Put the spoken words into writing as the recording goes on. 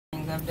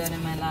I've done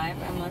in my life,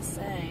 I must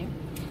say.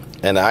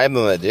 And I'm the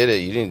one that did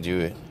it. You didn't do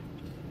it.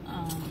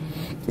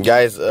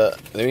 Guys,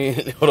 let me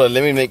hold on.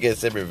 Let me make a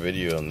separate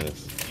video on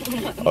this.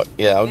 Oh,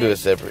 yeah, I'll do it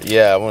separate.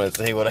 Yeah, I want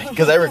to say what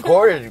because I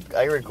recorded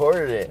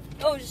it.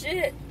 Oh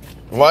shit!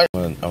 Why?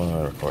 I'm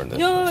gonna record this.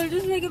 No,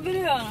 just make a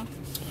video. I'm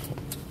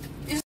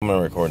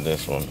gonna record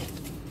this one.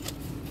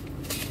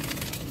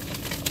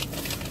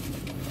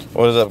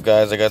 What is up,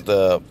 guys? I got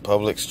the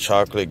Publix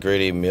chocolate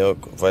grade A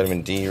milk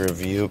vitamin D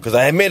review because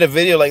I had made a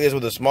video like this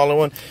with a smaller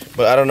one,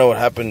 but I don't know what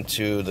happened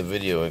to the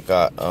video. It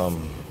got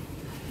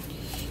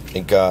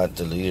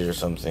deleted or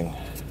something.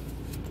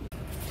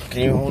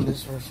 Can you hold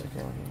this for a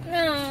second?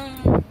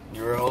 No.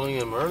 You were holding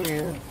him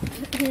earlier.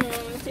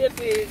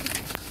 Chippy.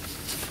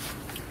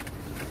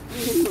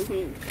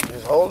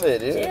 Just hold it,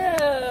 dude.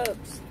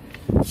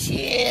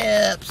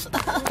 Chips.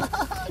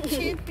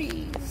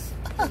 Chippies.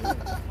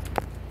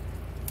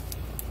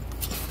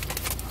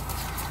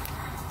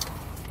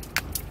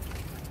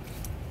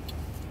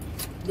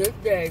 This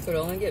day could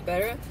only get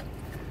better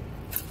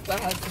if I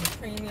had some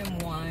premium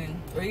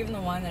wine, or even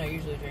the wine that I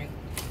usually drink.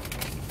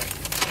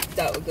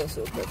 That would go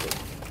so perfect.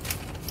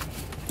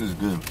 This is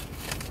good.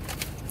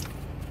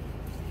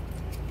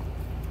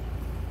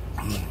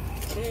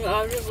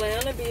 I'll just lay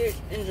on the beach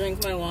and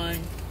drink my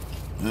wine.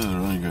 This is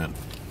really good.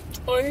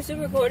 Oh, are you still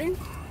recording?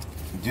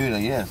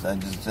 Dude, yes. I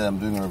just said I'm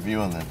doing a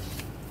review on this.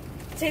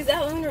 It takes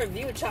that long to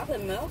review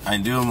chocolate milk? I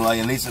do them like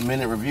at least a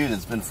minute review.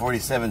 It's been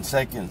 47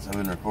 seconds I've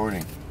been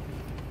recording.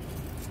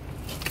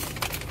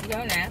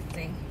 You're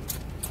nasty.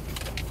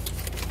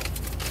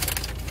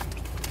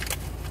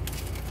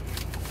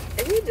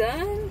 Are you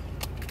done?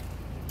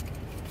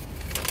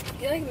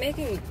 You're like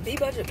making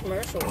B-budget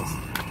commercials.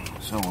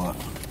 So what?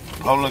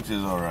 Publix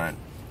is alright.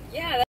 Yeah.